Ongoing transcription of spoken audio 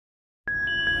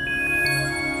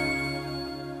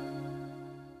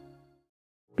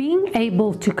Being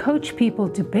able to coach people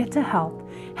to better health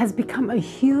has become a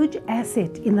huge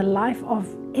asset in the life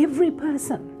of every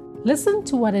person. Listen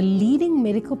to what a leading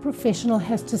medical professional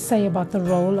has to say about the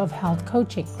role of health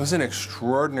coaching. It was an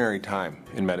extraordinary time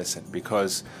in medicine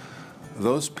because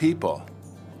those people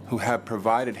who have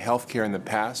provided health care in the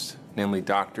past, namely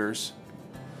doctors,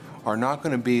 are not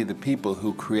going to be the people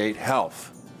who create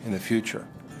health in the future.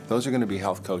 Those are going to be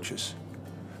health coaches,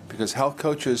 because health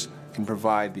coaches can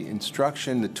provide the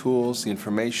instruction, the tools, the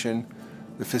information,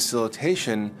 the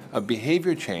facilitation of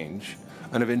behavior change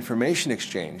and of information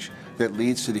exchange that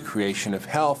leads to the creation of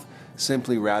health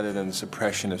simply rather than the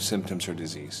suppression of symptoms or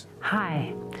disease.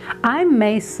 Hi, I'm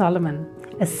May Solomon,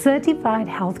 a certified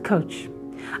health coach.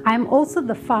 I'm also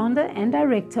the founder and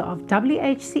director of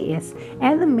WHCS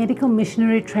and the Medical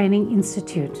Missionary Training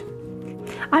Institute.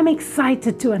 I'm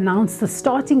excited to announce the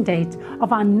starting date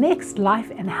of our next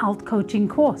life and health coaching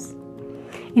course.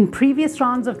 In previous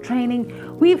rounds of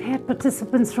training, we've had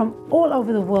participants from all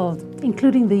over the world,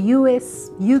 including the US,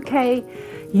 UK,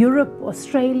 Europe,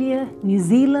 Australia, New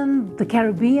Zealand, the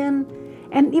Caribbean,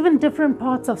 and even different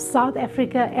parts of South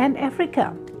Africa and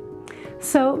Africa.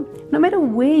 So, no matter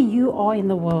where you are in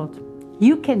the world,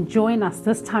 you can join us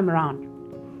this time around.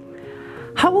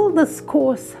 How will this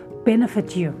course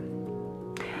benefit you?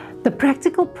 The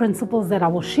practical principles that I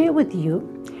will share with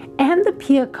you and the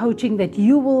peer coaching that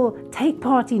you will take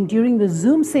part in during the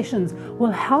Zoom sessions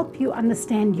will help you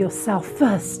understand yourself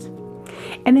first.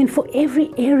 And then for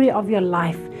every area of your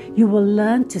life, you will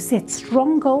learn to set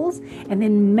strong goals and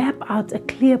then map out a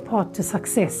clear path to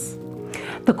success.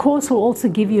 The course will also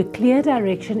give you a clear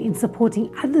direction in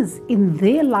supporting others in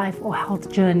their life or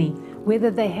health journey,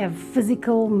 whether they have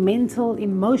physical, mental,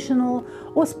 emotional,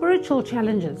 or spiritual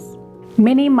challenges.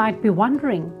 Many might be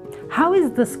wondering, how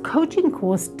is this coaching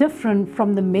course different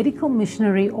from the medical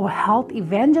missionary or health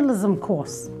evangelism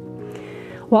course?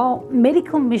 Well,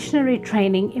 medical missionary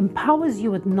training empowers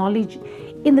you with knowledge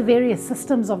in the various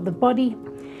systems of the body.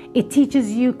 It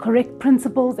teaches you correct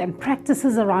principles and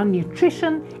practices around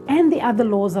nutrition and the other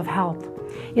laws of health.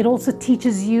 It also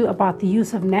teaches you about the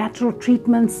use of natural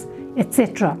treatments,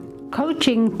 etc.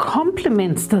 Coaching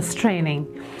complements this training.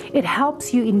 It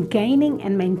helps you in gaining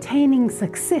and maintaining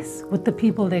success with the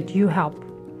people that you help.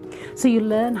 So you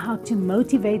learn how to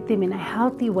motivate them in a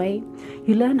healthy way.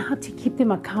 You learn how to keep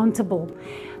them accountable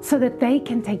so that they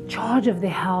can take charge of their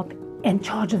health and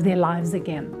charge of their lives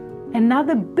again.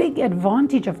 Another big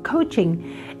advantage of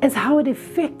coaching is how it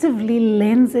effectively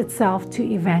lends itself to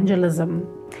evangelism.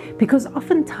 Because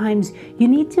oftentimes you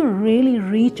need to really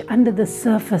reach under the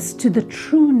surface to the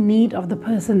true need of the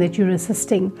person that you're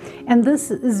assisting. And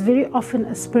this is very often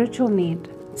a spiritual need.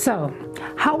 So,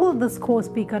 how will this course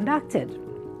be conducted?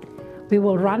 We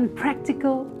will run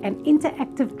practical and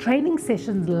interactive training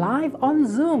sessions live on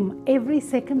Zoom every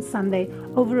second Sunday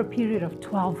over a period of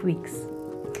 12 weeks.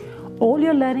 All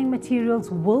your learning materials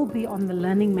will be on the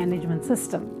learning management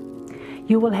system.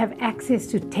 You will have access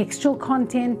to textual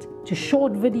content, to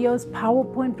short videos,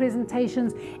 PowerPoint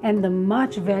presentations, and the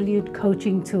much valued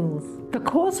coaching tools. The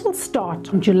course will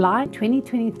start on July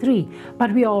 2023,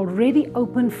 but we are already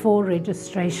open for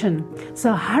registration.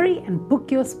 So hurry and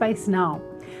book your space now.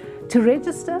 To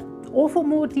register or for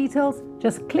more details,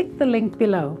 just click the link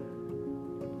below.